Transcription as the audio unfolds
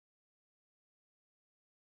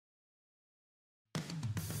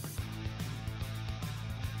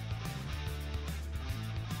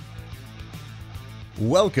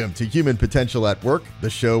Welcome to Human Potential at Work, the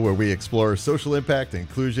show where we explore social impact,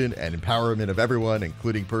 inclusion, and empowerment of everyone,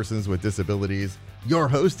 including persons with disabilities. Your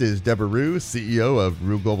host is Debra Rue, CEO of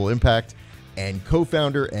Rue Global Impact, and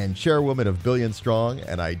co-founder and chairwoman of Billion Strong,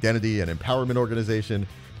 an identity and empowerment organization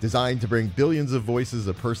designed to bring billions of voices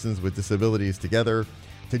of persons with disabilities together.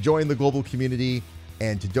 To join the global community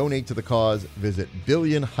and to donate to the cause, visit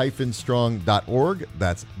billion-strong.org.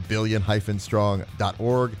 That's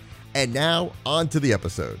billion-strong.org. And now, on to the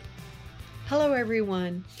episode. Hello,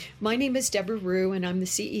 everyone. My name is Debra Rue, and I'm the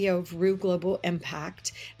CEO of Rue Global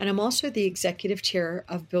Impact, and I'm also the executive chair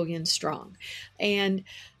of Billion Strong. And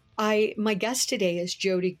my guest today is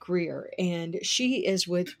Jodie Greer, and she is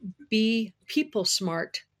with Be People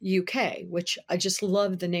Smart UK, which I just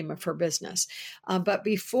love the name of her business. But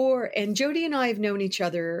before, and Jodie and I have known each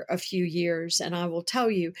other a few years, and I will tell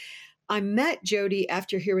you, I met Jodie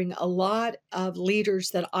after hearing a lot of leaders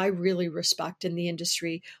that I really respect in the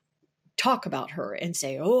industry talk about her and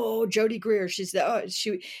say, "Oh, Jodie Greer,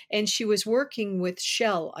 she was working with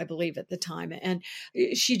Shell, I believe, at the time, and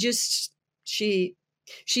she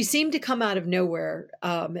seemed to come out of nowhere,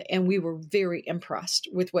 and we were very impressed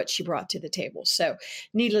with what she brought to the table. So,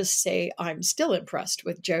 needless to say, I'm still impressed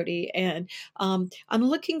with Jodie, and I'm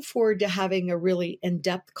looking forward to having a really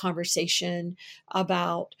in-depth conversation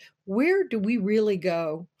about where do we really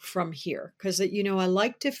go from here? Because, I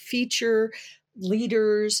like to feature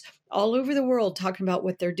leaders all over the world talking about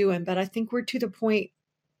what they're doing, but I think we're to the point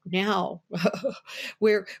now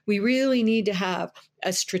where we really need to have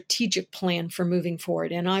a strategic plan for moving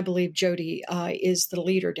forward. And I believe Jodie is the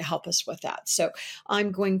leader to help us with that. So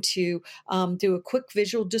I'm going to do a quick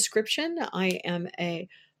visual description. I am a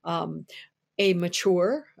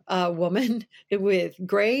mature woman with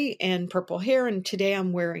gray and purple hair. And today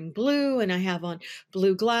I'm wearing blue, and I have on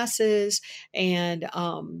blue glasses, and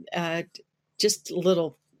just a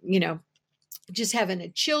little, just having a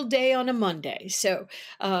chill day on a Monday. So,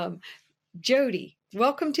 Jodie,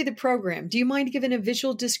 welcome to the program. Do you mind giving a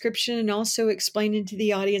visual description and also explaining to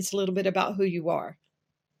the audience a little bit about who you are?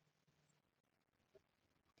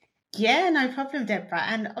 Yeah, no problem, Debra.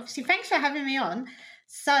 And obviously, thanks for having me on.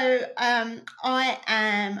 So I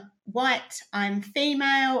am white, I'm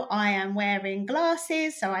female, I am wearing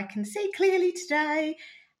glasses so I can see clearly today.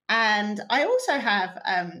 And I also have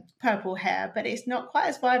purple hair, but it's not quite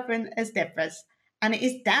as vibrant as Debra's. And it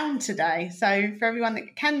is down today. So for everyone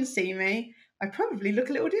that can see me, I probably look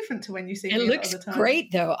a little different to when you see me. It looks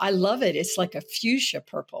great, though. I love it. It's like a fuchsia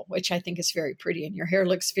purple, which I think is very pretty. And your hair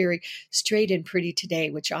looks very straight and pretty today,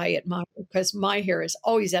 which I admire because my hair is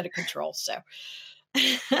always out of control. So.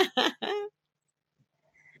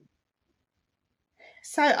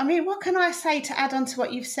 So, what can I say to add on to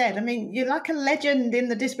what you've said? You're like a legend in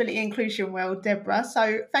the disability inclusion world, Debra.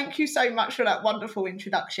 So thank you so much for that wonderful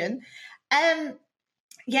introduction.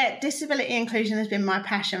 Disability inclusion has been my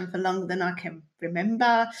passion for longer than I can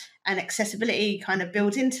remember, and accessibility kind of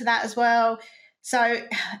builds into that as well. So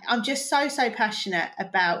I'm just so passionate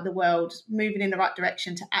about the world moving in the right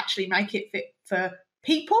direction to actually make it fit for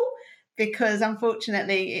people, because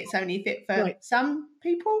unfortunately it's only fit for some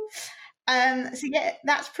people.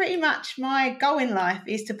 That's pretty much my goal in life,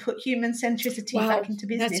 is to put human centricity back into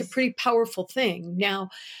business. That's a pretty powerful thing. Now,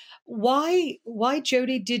 why,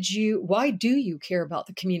 Jodie, why do you care about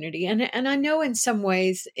the community? And I know in some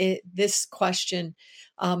ways this question,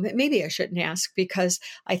 maybe I shouldn't ask, because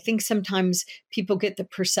I think sometimes people get the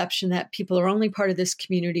perception that people are only part of this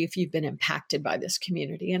community if you've been impacted by this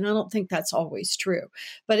community. And I don't think that's always true.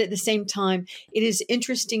 But at the same time, it is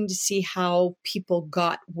interesting to see how people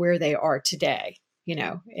got where they are today,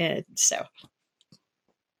 and so.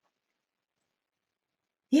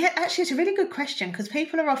 Yeah, actually, it's a really good question, because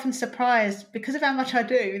people are often surprised because of how much I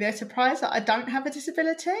do. They're surprised that I don't have a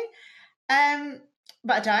disability, but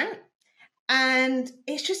I don't. And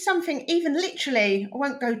it's just something, even literally, I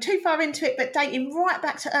won't go too far into it, but dating right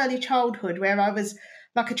back to early childhood, where I was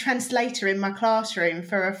like a translator in my classroom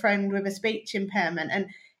for a friend with a speech impairment. And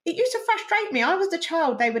it used to frustrate me. I was the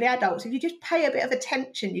child, they were the adults. If you just pay a bit of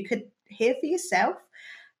attention, you could hear for yourself.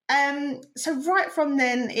 So right from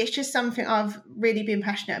then, it's just something I've really been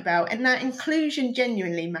passionate about. And that inclusion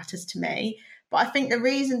genuinely matters to me. But I think the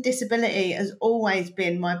reason disability has always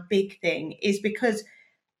been my big thing is because,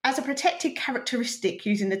 as a protected characteristic,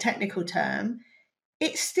 using the technical term,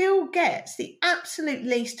 it still gets the absolute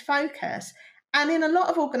least focus. And in a lot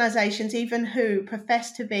of organisations, even who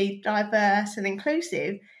profess to be diverse and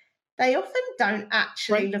inclusive, they often don't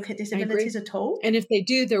actually look at disabilities at all. And if they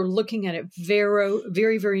do, they're looking at it very,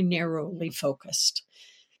 very, very narrowly focused.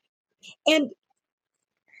 And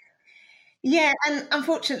yeah, and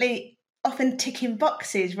unfortunately, often ticking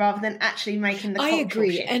boxes rather than actually making the cultural I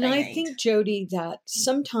agree. shift And they I need. think, Jodie, that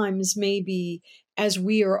sometimes maybe as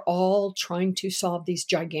we are all trying to solve these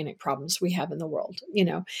gigantic problems we have in the world,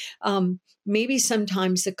 maybe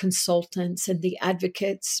sometimes the consultants and the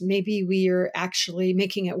advocates, maybe we are actually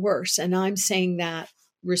making it worse. And I'm saying that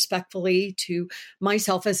respectfully to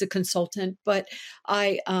myself as a consultant, but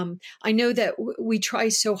I know that we try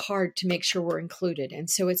so hard to make sure we're included, and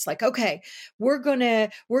so it's like, okay, we're gonna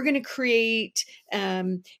create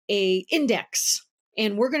a index,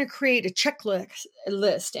 and we're going to create a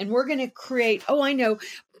checklist, and we're going to create,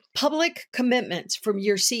 public commitments from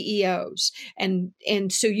your CEOs. And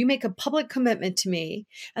so you make a public commitment to me,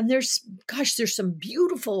 and there's some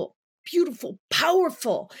beautiful,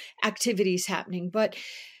 powerful activities happening. But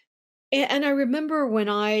and I remember when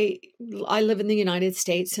I live in the United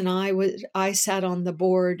States, and I sat on the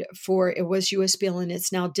board for, it was USBL, and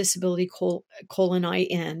it's now Disability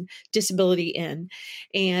 :IN, Disability in.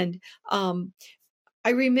 And I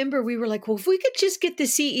remember we were like, well, if we could just get the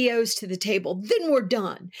CEOs to the table, then we're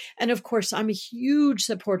done. And of course, I'm a huge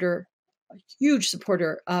supporter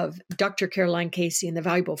of Dr. Caroline Casey and the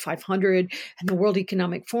Valuable 500 and the World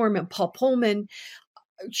Economic Forum and Paul Pullman.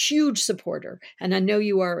 Huge supporter. And I know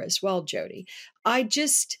you are as well, Jodie. I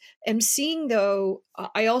just am seeing, though,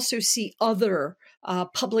 I also see other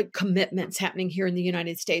public commitments happening here in the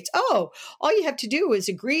United States. Oh, all you have to do is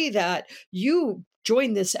agree that you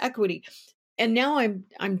join this equity. And now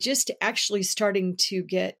I'm just actually starting to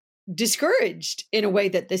get discouraged in a way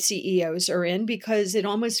that the CEOs are in, because it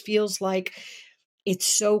almost feels like it's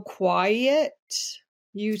so quiet.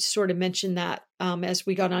 You sort of mentioned that as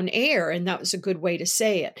we got on air, and that was a good way to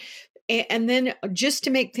say it. And then just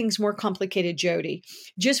to make things more complicated, Jodie,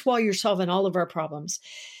 just while you're solving all of our problems,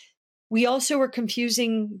 we also are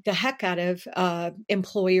confusing the heck out of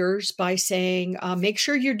employers by saying, make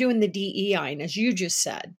sure you're doing the DEI. And as you just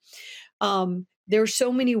said, there are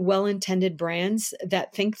so many well-intended brands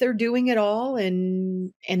that think they're doing it all,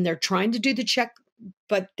 and they're trying to do the check,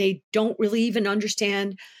 but they don't really even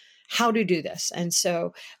understand how to do this. And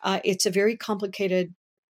so it's a very complicated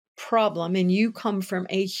problem. And you come from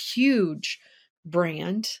a huge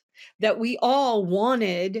brand that we all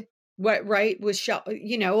wanted, was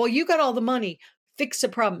well, you got all the money, fix the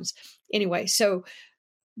problems. Anyway, so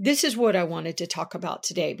this is what I wanted to talk about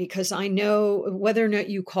today, because I know whether or not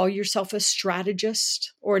you call yourself a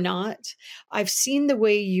strategist or not, I've seen the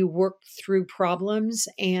way you work through problems,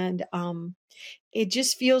 and it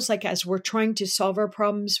just feels like as we're trying to solve our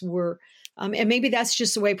problems, we're, and maybe that's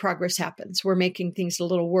just the way progress happens. We're making things a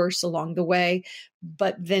little worse along the way,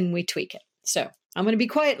 but then we tweak it. So I'm going to be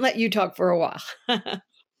quiet and let you talk for a while.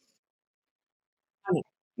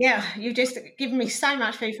 Yeah, you've just given me so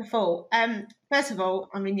much food for thought. First of all,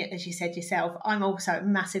 I mean, as you said yourself, I'm also a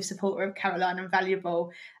massive supporter of Caroline and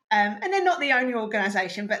Valuable. And they're not the only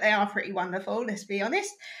organisation, but they are pretty wonderful, let's be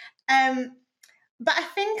honest. But I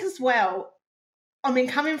think as well, I mean,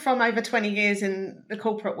 coming from over 20 years in the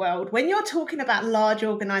corporate world, when you're talking about large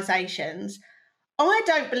organisations, I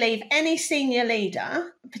don't believe any senior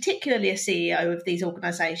leader, particularly a CEO of these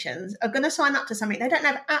organisations, are going to sign up to something they don't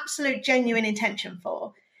have absolute genuine intention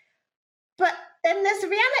for. But then there's the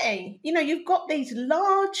reality. You've got these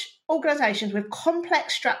large organisations with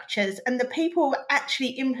complex structures, and the people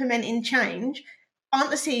actually implementing change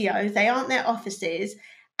aren't the CEOs, they aren't their offices,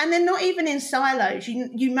 and they're not even in silos.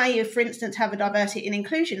 You may, for instance, have a diversity and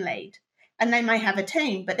inclusion lead, and they may have a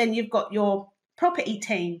team, but then you've got your property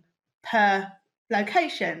team per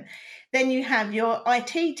location. Then you have your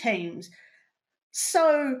IT teams.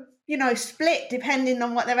 So, split depending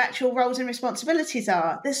on what their actual roles and responsibilities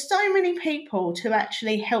are. There's so many people to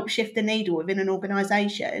actually help shift the needle within an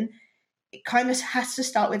organisation. It kind of has to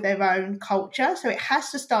start with their own culture. So it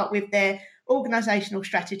has to start with their organisational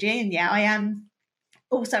strategy. And yeah, I am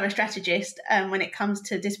also a strategist when it comes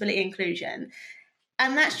to disability inclusion.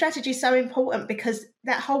 And that strategy is so important because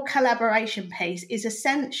that whole collaboration piece is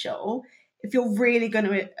essential if you're really going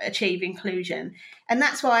to achieve inclusion. And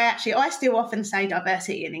that's why I still often say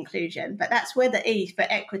diversity and inclusion, but that's where the E for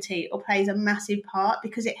equity plays a massive part,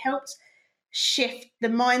 because it helps shift the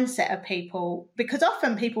mindset of people. Because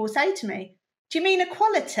often people will say to me, do you mean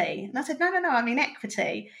equality? And I said, no, I mean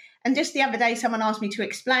equity. And just the other day, someone asked me to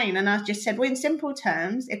explain, and I just said, well, in simple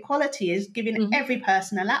terms, equality is giving every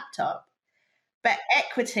person a laptop. But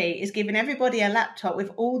equity is giving everybody a laptop with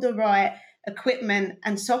all the right equipment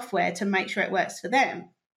and software to make sure it works for them.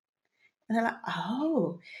 And they're like,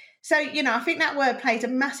 oh. So, I think that word plays a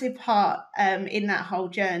massive part in that whole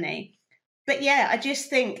journey. But yeah, I just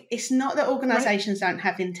think it's not that organisations don't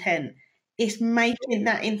have intent. It's making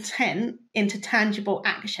that intent into tangible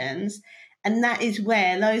actions. And that is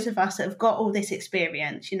where those of us that have got all this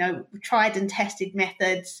experience, tried and tested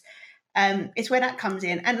methods, it's where that comes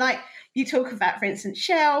in. And like you talk about, for instance,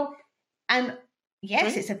 Shell, and yes,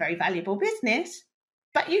 Right. It's a very valuable business,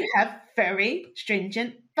 but you have very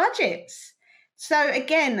stringent budgets. So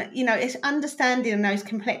again, it's understanding those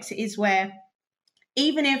complexities where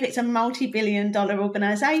even if it's a multi-billion-dollar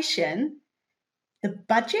organization, the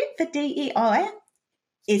budget for DEI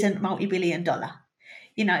isn't multi-billion-dollar.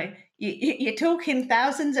 You're talking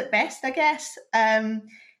thousands at best, I guess. And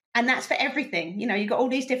that's for everything. You've got all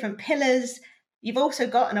these different pillars. You've also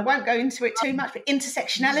got, and I won't go into it too much, but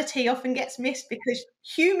intersectionality often gets missed because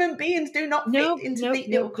human beings do not fit into neat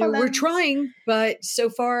little columns. We're trying, but so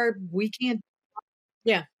far we can't.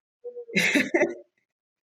 Yeah.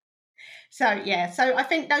 So I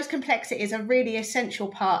think those complexities are really essential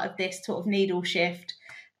part of this sort of needle shift.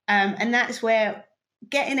 And that's where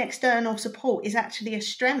getting external support is actually a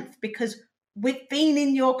strength, because we've been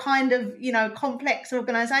in your kind of, complex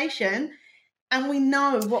organization and we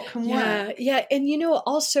know what can work. Yeah. And,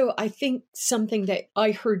 also, I think something that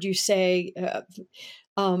I heard you say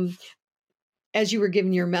as you were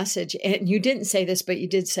giving your message, and you didn't say this, but you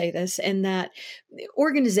did say this, and that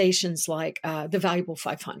organizations like the Valuable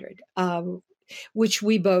 500, which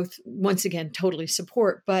we both, once again, totally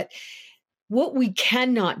support, but what we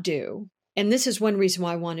cannot do, and this is one reason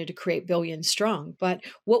why I wanted to create Billion Strong, but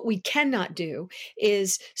what we cannot do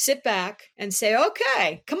is sit back and say,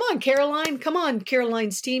 okay, come on,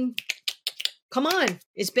 Caroline's team. Come on.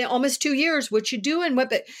 It's been almost 2 years. What you doing?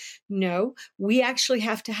 No, we actually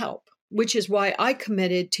have to help, which is why I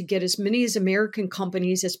committed to get as many as American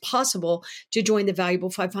companies as possible to join the Valuable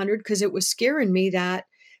 500, because it was scaring me that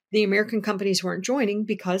the American companies weren't joining,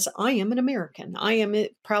 because I am an American. I am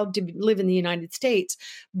proud to live in the United States,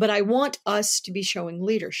 but I want us to be showing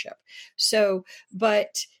leadership. So,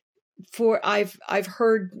 but I've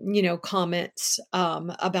heard, comments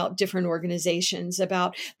about different organizations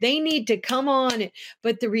about they need to come on,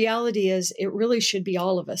 but the reality is it really should be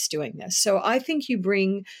all of us doing this. So I think you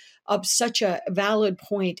bring up such a valid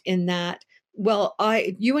point in that. Well,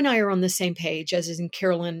 you and I are on the same page, as is in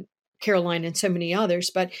Caroline and so many others,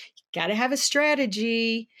 but you got to have a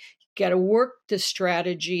strategy. You got to work the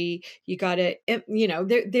strategy. You got to,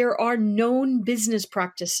 there are known business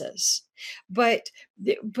practices, but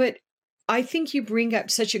I think you bring up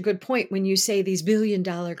such a good point when you say these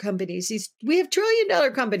billion-dollar companies. We have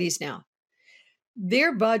trillion-dollar companies now.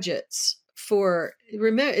 Their budgets listen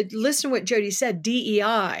to what Jodie said: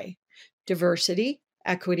 DEI, diversity,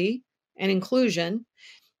 equity, and inclusion.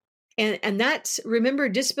 And that's, remember,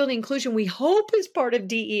 disability inclusion, we hope is part of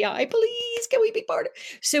DEI. Please, can we be part of?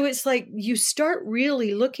 So it's like you start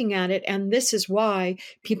really looking at it, and this is why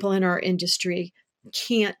people in our industry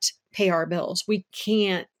can't pay our bills. We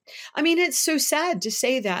can't. I mean, it's so sad to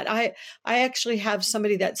say that. I actually have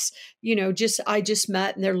somebody that's, I just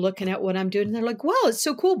met, and they're looking at what I'm doing, and they're like, "Wow, it's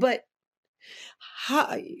so cool, but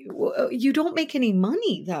you don't make any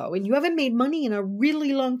money though, and you haven't made money in a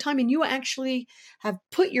really long time, and you actually have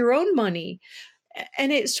put your own money."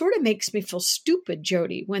 And it sort of makes me feel stupid,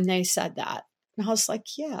 Jodie, when they said that. And I was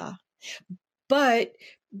like, yeah, but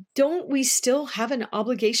don't we still have an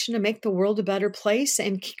obligation to make the world a better place?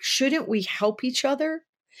 And shouldn't we help each other?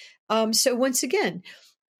 So once again,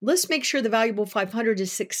 let's make sure the Valuable 500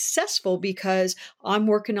 is successful, because I'm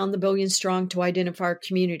working on the Billion Strong to identify our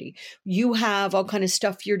community. You have all kind of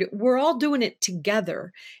stuff we're all doing it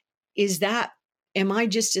together. Am I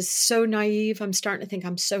just as so naive? I'm starting to think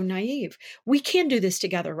I'm so naive. We can do this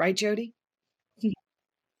together, right, Jodie?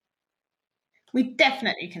 We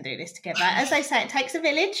definitely can do this together. As they say, it takes a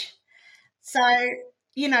village. So,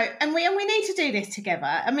 and we need to do this together.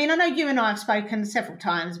 I mean, I know you and I have spoken several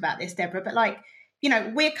times about this, Debra, but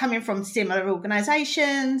we're coming from similar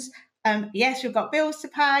organisations. Yes, we've got bills to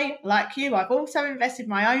pay. Like you, I've also invested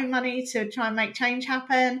my own money to try and make change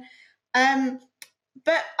happen.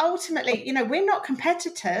 But ultimately, we're not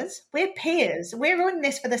competitors. We're peers. We're in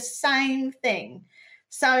this for the same thing.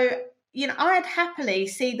 So, I'd happily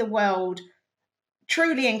see the world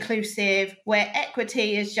truly inclusive, where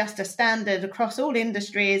equity is just a standard across all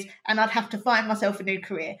industries, and I'd have to find myself a new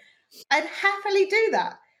career. I'd happily do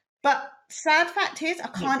that. But sad fact is, I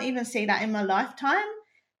can't even see that in my lifetime.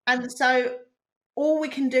 And so all we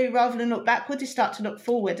can do, rather than look backward, is start to look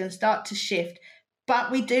forward and start to shift.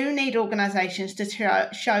 But we do need organisations to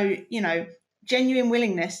show, genuine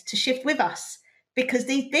willingness to shift with us, because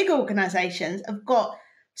these big organisations have got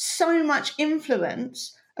so much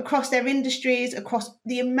influence across their industries, across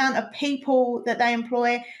the amount of people that they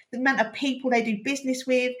employ, the amount of people they do business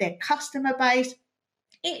with, their customer base.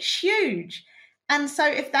 It's huge. And so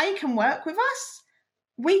if they can work with us,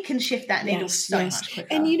 we can shift that needle so much quicker.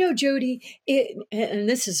 And Jodie, and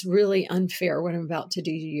this is really unfair what I'm about to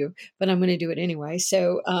do to you, but I'm going to do it anyway.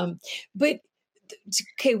 So,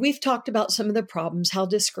 okay, we've talked about some of the problems, how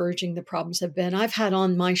discouraging the problems have been. I've had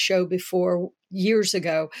on my show before years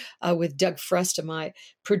ago with Doug Fresta, my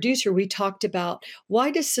producer, we talked about why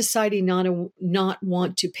does society not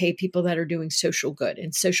want to pay people that are doing social good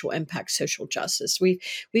and social impact, social justice?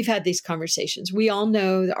 We've had these conversations. We all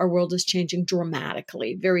know that our world is changing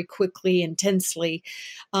dramatically, very quickly, intensely,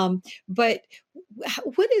 but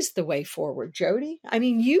what is the way forward, Jodie? I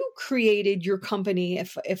mean, you created your company,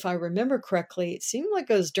 if I remember correctly, it seemed like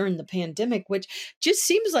it was during the pandemic, which just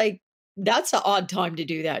seems like that's an odd time to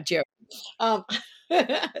do that, Joe.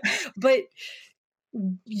 But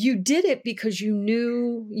you did it because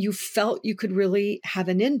you felt you could really have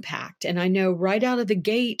an impact. And I know right out of the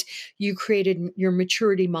gate, you created your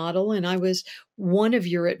maturity model, and I was one of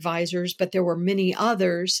your advisors, but there were many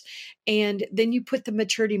others. And then you put the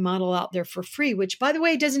maturity model out there for free, which, by the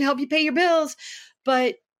way, doesn't help you pay your bills.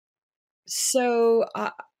 But so,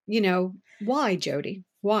 why, Jodie?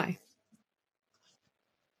 Why?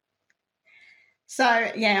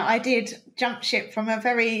 So, yeah, I did jump ship from a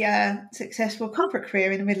very successful corporate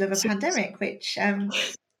career in the middle of a pandemic, which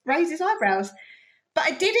raises eyebrows. But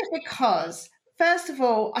I did it because, first of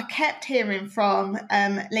all, I kept hearing from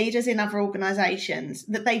leaders in other organisations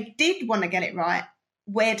that they did want to get it right.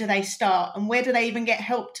 Where do they start? And where do they even get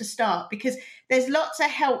help to start? Because there's lots of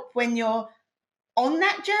help when you're on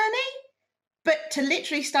that journey, but to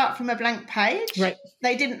literally start from a blank page, right,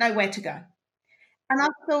 they didn't know where to go. And I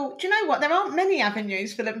thought, do you know what? There aren't many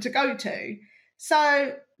avenues for them to go to.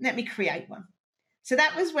 So let me create one. So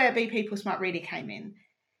that was where Be People Smart really came in.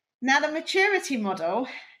 Now, the maturity model,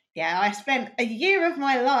 I spent a year of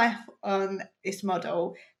my life on this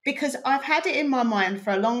model because I've had it in my mind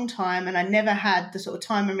for a long time and I never had the sort of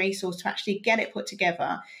time and resource to actually get it put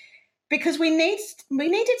together because we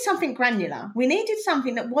needed something granular. We needed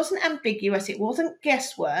something that wasn't ambiguous. It wasn't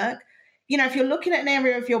guesswork. If you're looking at an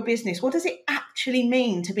area of your business, what does it actually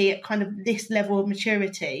mean to be at kind of this level of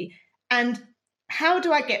maturity? And how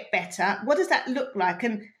do I get better? What does that look like?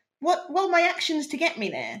 And what are my actions to get me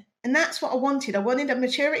there? And that's what I wanted. I wanted a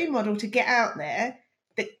maturity model to get out there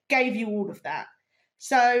that gave you all of that.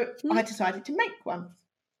 So I decided to make one.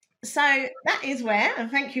 So that is where, and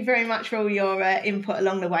thank you very much for all your input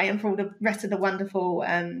along the way and for all the rest of the wonderful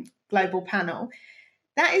global panel.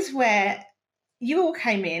 That is where you all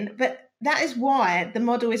came in, but that is why the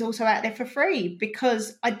model is also out there for free,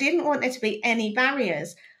 because I didn't want there to be any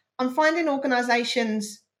barriers. I'm finding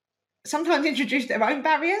organisations sometimes introduce their own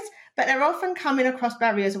barriers, but they're often coming across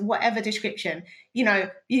barriers of whatever description. You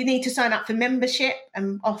need to sign up for membership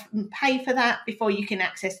and often pay for that before you can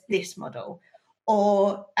access this model.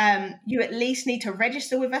 Or you at least need to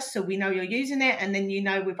register with us so we know you're using it, and then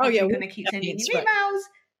we're probably going to keep sending you emails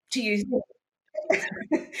to use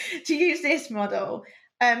to use this model.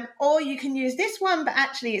 Or you can use this one, but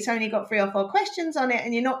actually it's only got 3 or 4 questions on it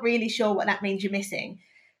and you're not really sure what that means you're missing.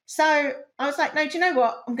 So I was like, no, do you know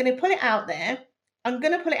what? I'm going to put it out there. I'm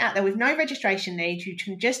going to put it out there with no registration need. You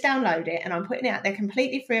can just download it, and I'm putting it out there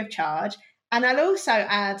completely free of charge. And I'll also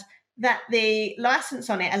add that the license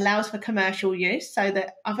on it allows for commercial use so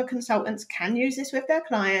that other consultants can use this with their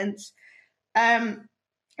clients. And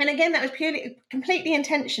again, that was completely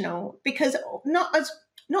intentional, because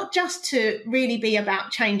not just to really be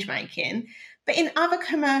about change making, but in other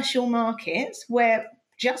commercial markets where,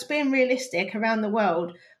 just being realistic around the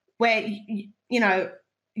world, where,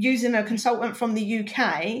 using a consultant from the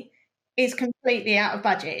UK is completely out of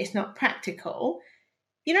budget. It's not practical.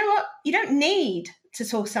 You know what? You don't need to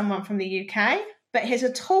source someone from the UK, but here's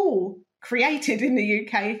a tool created in the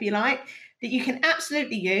UK, if you like, that you can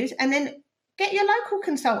absolutely use, and then get your local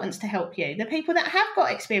consultants to help you, the people that have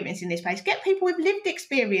got experience in this space. Get people with lived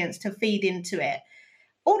experience to feed into it,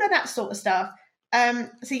 all of that sort of stuff.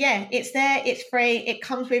 So yeah, it's there, it's free, it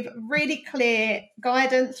comes with really clear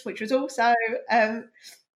guidance, which was also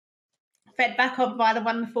fed back on by the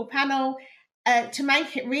wonderful panel, to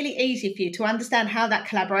make it really easy for you to understand how that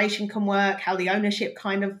collaboration can work, how the ownership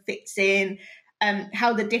kind of fits in,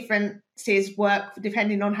 how the differences work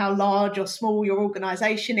depending on how large or small your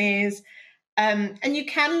organisation is. And you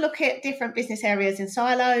can look at different business areas in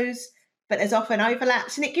silos, but there's often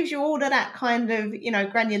overlaps, and it gives you all of that kind of,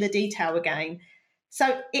 granular detail again.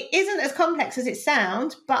 So it isn't as complex as it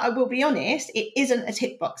sounds, but I will be honest, it isn't a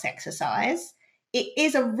tick box exercise. it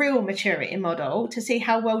is a real maturity model to see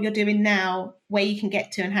how well you're doing now, where you can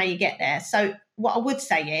get to and how you get there. So what I would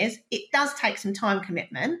say is it does take some time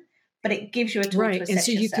commitment, but it gives you a tool to assess And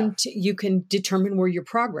so yourself. you can determine where your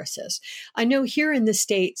progress is. I know here in the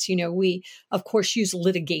States, we of course use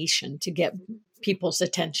litigation to get people's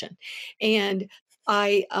attention. And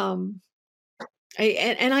I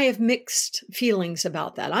have mixed feelings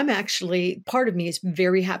about that. I'm actually, part of me is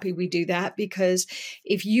very happy we do that, because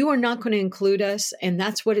if you are not going to include us and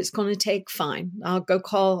that's what it's going to take, fine, I'll go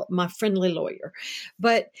call my friendly lawyer.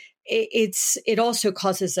 But it also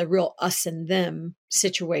causes a real us and them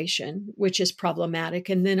situation, which is problematic.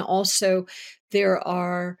 And then also there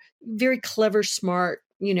are very clever, smart,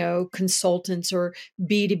 consultants or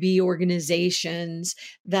B2B organizations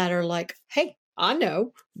that are like, hey, I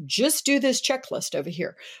know, just do this checklist over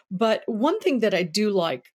here. But one thing that I do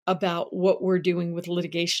like about what we're doing with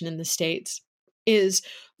litigation in the States is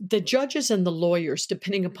the judges and the lawyers,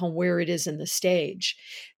 depending upon where it is in the stage,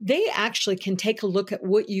 they actually can take a look at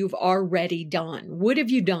what you've already done. What have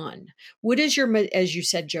you done? What is your, as you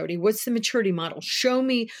said, Jodie, what's the maturity model? Show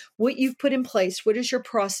me what you've put in place. What is your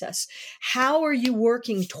process? How are you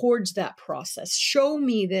working towards that process? Show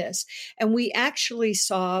me this. And we actually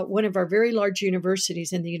saw one of our very large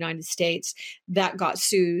universities in the United States that got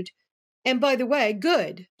sued. And by the way,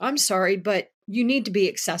 good. I'm sorry, but you need to be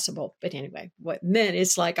accessible. But anyway, then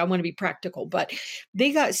it's like, I want to be practical, but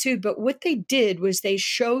they got sued. But what they did was they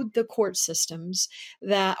showed the court systems,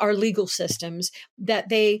 that our legal systems, that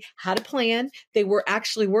they had a plan. They were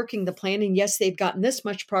actually working the plan. And yes, they've gotten this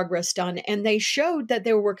much progress done. And they showed that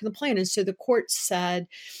they were working the plan. And so the court said,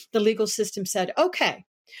 the legal system said, okay,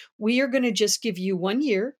 we are going to just give you 1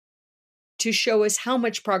 year to show us how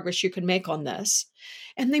much progress you can make on this.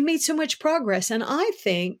 And they made so much progress. And I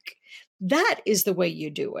think that is the way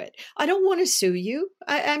you do it. I don't want to sue you.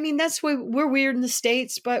 I mean, that's why we're weird in the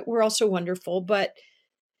States, but we're also wonderful. But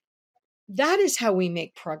that is how we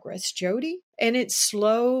make progress, Jodie. And it's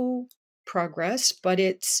slow progress, but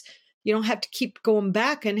you don't have to keep going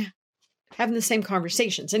back and having the same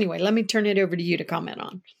conversations. Anyway, let me turn it over to you to comment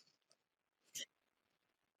on.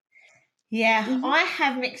 Yeah, I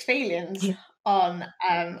have mixed feelings on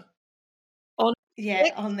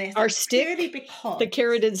this. Our stick, because the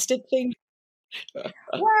carrot and stick thing.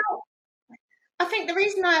 Well, I think the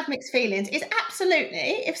reason I have mixed feelings is absolutely,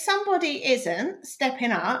 if somebody isn't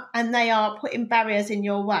stepping up and they are putting barriers in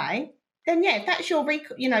your way, then yeah, if that's your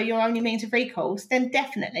your only means of recourse, then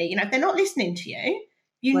definitely, if they're not listening to you,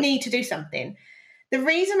 you need to do something. The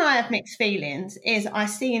reason I have mixed feelings is I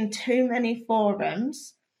see in too many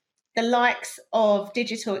forums the likes of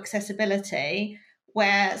digital accessibility,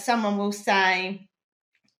 where someone will say,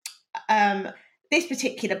 this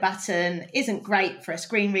particular button isn't great for a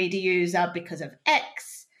screen reader user because of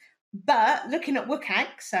X, but looking at WCAG,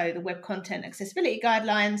 so the Web Content Accessibility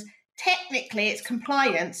Guidelines, technically it's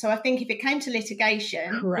compliant. So I think if it came to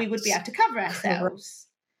litigation, we would be able to cover ourselves.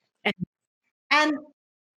 And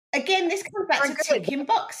again, this comes back to ticking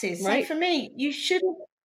boxes. So for me, you shouldn't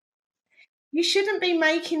be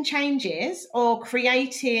making changes or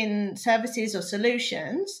creating services or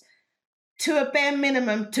solutions to a bare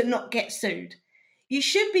minimum to not get sued. You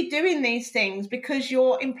should be doing these things because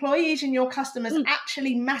your employees and your customers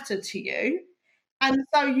actually matter to you. And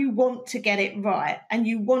so you want to get it right, and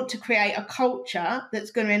you want to create a culture that's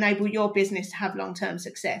going to enable your business to have long-term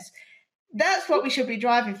success. That's what we should be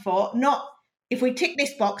driving for, not if we tick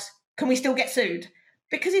this box, can we still get sued?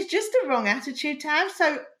 Because it's just the wrong attitude to have.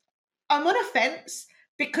 So I'm on a fence,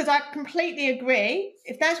 because I completely agree.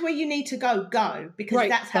 If that's where you need to go, because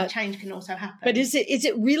that's how change can also happen. But is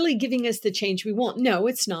it really giving us the change we want? No,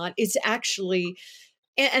 it's not. It's actually,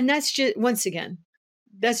 and that's just, once again,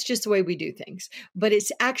 that's just the way we do things. But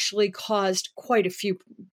it's actually caused quite a few.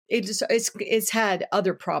 It's had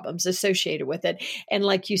other problems associated with it. And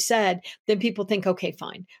like you said, then people think, okay,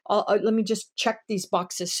 fine. Let me just check these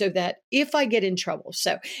boxes so that if I get in trouble.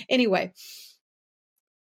 So anyway.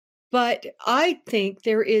 But I think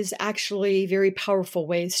there is actually very powerful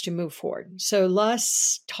ways to move forward. So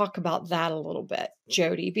let's talk about that a little bit,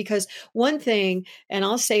 Jodie, because one thing, and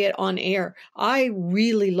I'll say it on air, I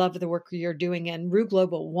really love the work you're doing, and Rue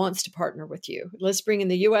Global wants to partner with you. Let's bring in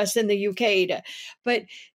the US and the UK but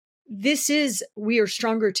we are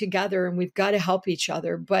stronger together, and we've got to help each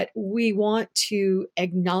other, but we want to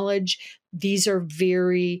acknowledge these are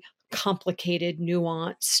very complicated,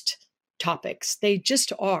 nuanced topics. They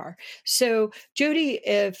just are. So, Jodie,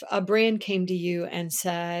 if a brand came to you and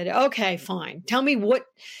said, okay, fine, tell me what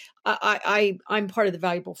I'm part of the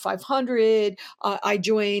Valuable 500. I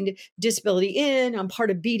joined Disability In. I'm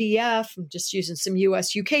part of BDF. I'm just using some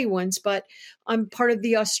US, UK ones, but I'm part of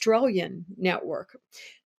the Australian network.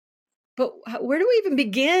 But where do we even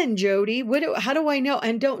begin, Jodie? How do I know?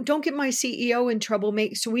 And don't get my CEO in trouble.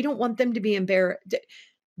 So we don't want them to be embarrassed.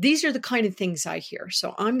 These are the kind of things I hear.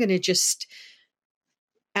 So I'm going to just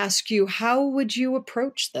ask you, how would you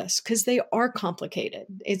approach this? Because they are complicated.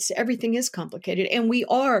 Everything is complicated. And we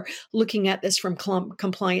are looking at this from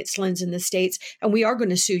compliance lens in the States. And we are going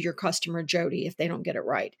to sue your customer, Jodie, if they don't get it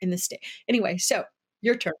right in the state. Anyway, so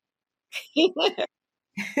your turn.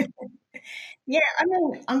 Yeah, I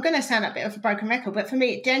mean, I'm going to sound a bit of a broken record, but for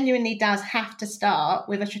me, it genuinely does have to start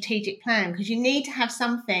with a strategic plan, because you need to have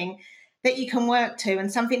something that you can work to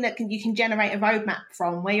and something that you can generate a roadmap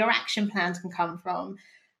from, where your action plans can come from.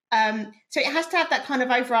 So it has to have that kind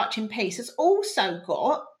of overarching piece. It's also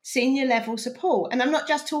got senior level support. And I'm not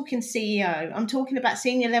just talking CEO, I'm talking about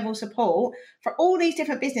senior level support for all these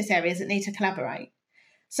different business areas that need to collaborate.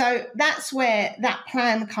 So that's where that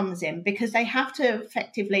plan comes in, because they have to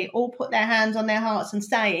effectively all put their hands on their hearts and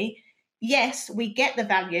say, yes, we get the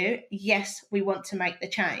value. Yes, we want to make the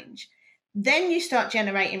change. Then you start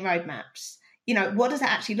generating roadmaps. What does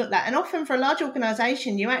that actually look like? And often for a large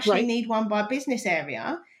organization, you actually need one by business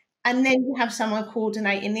area. And then you have someone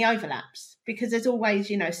coordinating the overlaps, because there's always,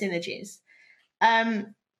 synergies.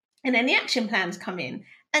 And then the action plans come in.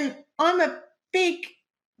 And I'm a big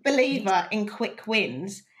believer in quick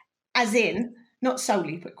wins, as in, not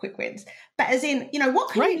solely but quick wins, but as in,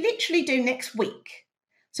 what can we literally do next week?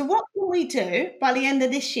 So what can we do by the end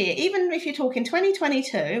of this year? Even if you're talking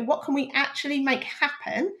 2022, what can we actually make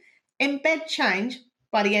happen, embed change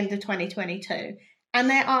by the end of 2022? And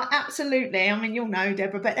there are absolutely, you'll know,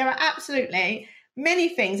 Debra, but there are absolutely many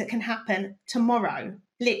things that can happen tomorrow,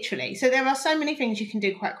 literally. So there are so many things you can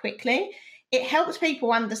do quite quickly. It helps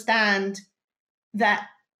people understand that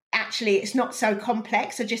actually it's not so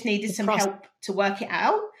complex. I just needed some help to work it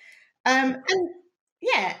out. And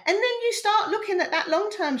then you start looking at that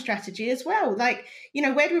long-term strategy as well. Like,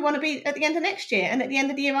 where do we want to be at the end of next year? And at the end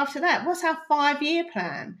of the year after that, what's our 5-year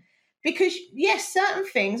plan? Because, yes, certain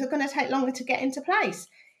things are going to take longer to get into place.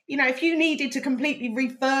 If you needed to completely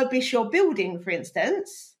refurbish your building, for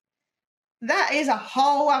instance, that is a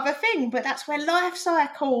whole other thing. But that's where life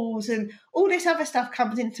cycles and all this other stuff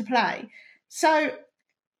comes into play. So,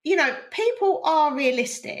 people are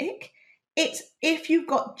realistic. It's if you've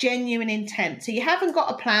got genuine intent. So you haven't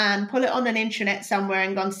got a plan, pull it on an intranet somewhere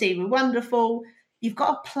and gone, see, we're wonderful. You've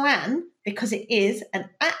got a plan, because it is an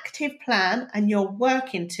active plan and you're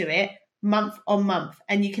working to it month on month,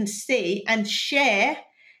 and you can see and share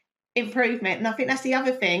improvement. And I think that's the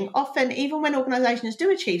other thing. Often, even when organisations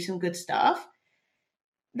do achieve some good stuff,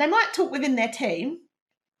 they might talk within their team.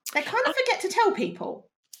 They kind of forget to tell people.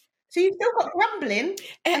 So you've still got grumbling,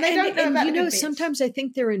 and they don't know about the good bits. Sometimes I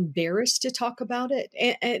think they're embarrassed to talk about it.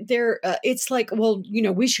 And it's like, well,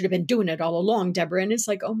 we should have been doing it all along, Debra. And it's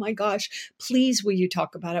like, oh my gosh, please, will you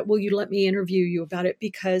talk about it? Will you let me interview you about it?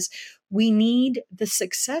 Because we need the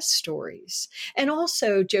success stories. And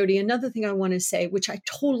also, Jodie, another thing I want to say, which I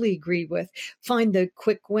totally agree with, find the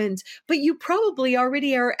quick wins, but you probably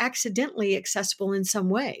already are accidentally accessible in some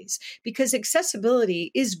ways, because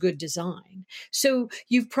accessibility is good design. So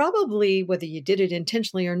you've probably, whether you did it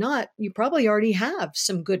intentionally or not, you probably already have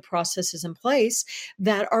some good processes in place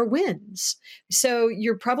that are wins. So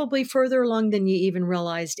you're probably further along than you even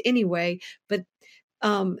realized anyway, but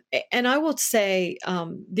and I will say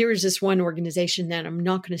there is this one organization that I'm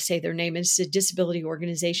not going to say their name. It's a disability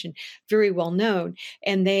organization, very well known,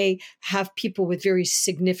 and they have people with very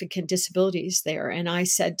significant disabilities there. And I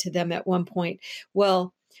said to them at one point,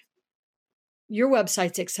 well, your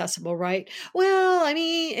website's accessible, right? Well,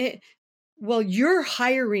 you're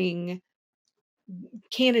hiring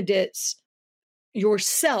candidates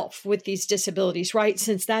yourself with these disabilities, right?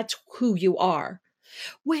 Since that's who you are.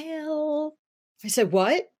 Well, I said,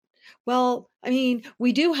 what? Well,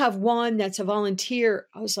 we do have one that's a volunteer.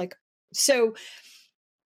 I was like, so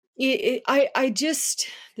this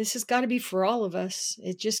has got to be for all of us.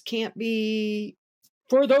 It just can't be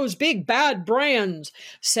for those big bad brands.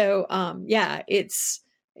 So, it's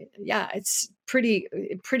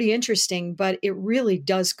pretty interesting, but it really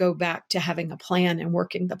does go back to having a plan and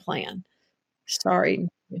working the plan. Sorry.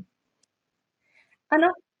 And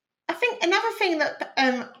I think another thing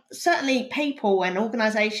that certainly people and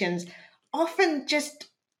organisations often just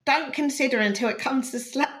don't consider until it comes to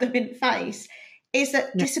slap them in the face is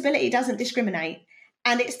that disability doesn't discriminate.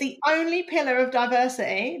 And it's the only pillar of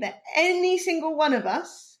diversity that any single one of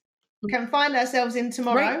us can find ourselves in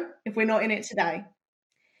tomorrow if we're not in it today.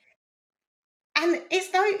 And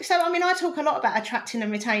I talk a lot about attracting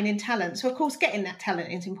and retaining talent. So, of course, getting that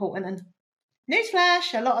talent is important. And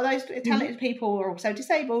newsflash, a lot of those talented people are also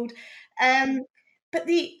disabled. But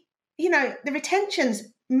the retention's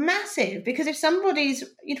massive, because if somebody's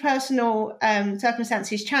personal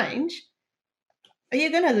circumstances change, are you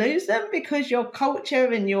going to lose them because your culture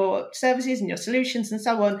and your services and your solutions and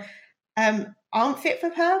so on aren't fit for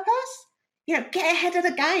purpose? Get ahead of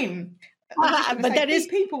the game. But that is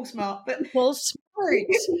people smart. But people smart.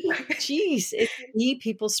 Jeez, it's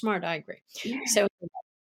people smart. I agree. Yeah. So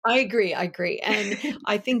I agree. And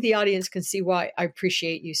I think the audience can see why I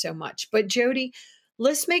appreciate you so much. But Jodie,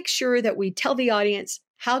 let's make sure that we tell the audience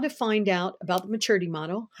how to find out about the maturity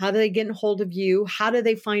model. How do they get in hold of you? How do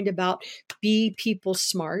they find about Be People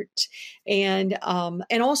Smart? And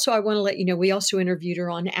also I want to let you know, we also interviewed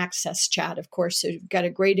her on Access Chat, of course. So we've got a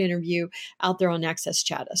great interview out there on Access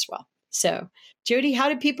Chat as well. So Jodie, how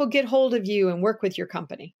do people get hold of you and work with your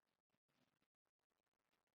company?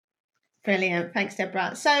 Brilliant. Thanks,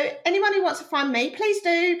 Debra. So anyone who wants to find me,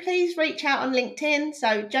 please reach out on LinkedIn.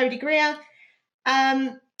 So Jodie Greer.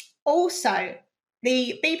 Also,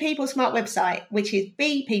 the Be People Smart website, which is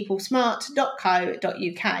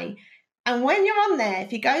bepeoplesmart.co.uk. And when you're on there,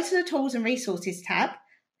 if you go to the Tools and Resources tab,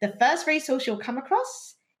 the first resource you'll come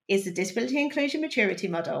across is the Disability Inclusion Maturity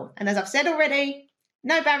Model. And as I've said already,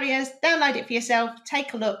 no barriers, download it for yourself,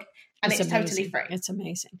 take a look. And it's totally free. It's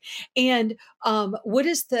amazing. And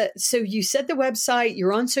so you said the website,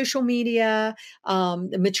 you're on social media,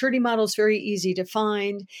 the maturity model is very easy to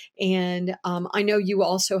find. And I know you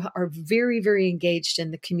also are very, very engaged in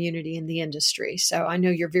the community and the industry. So I know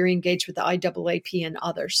you're very engaged with the IAAP and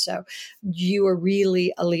others. So you are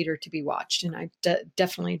really a leader to be watched. And I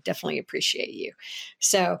definitely appreciate you.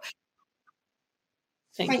 So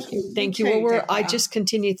Thank you. Well, I just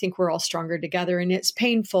continue to think we're all stronger together, and it's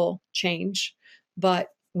painful change, but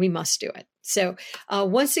we must do it. So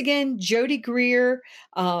once again, Jodie Greer,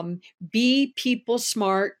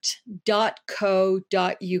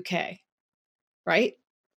 bepeoplesmart.co.uk, right?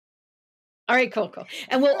 All right, cool.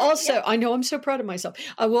 And we'll also, I know I'm so proud of myself.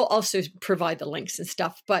 I will also provide the links and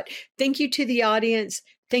stuff, but thank you to the audience.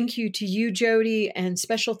 Thank you to you, Jodie, and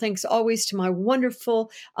special thanks always to my wonderful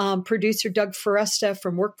producer, Doug Foresta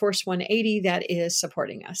from Workforce 180 that is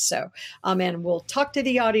supporting us. So, and we'll talk to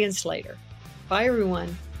the audience later. Bye,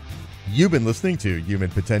 everyone. You've been listening to Human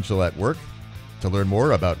Potential at Work. To learn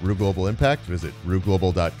more about Rue Global Impact, visit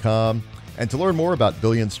rueglobal.com. And to learn more about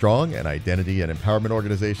Billion Strong, an identity and empowerment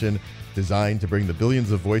organization designed to bring the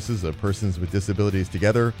billions of voices of persons with disabilities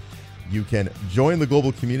together, you can join the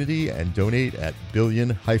global community and donate at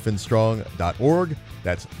billion-strong.org.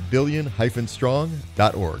 That's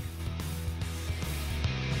billion-strong.org.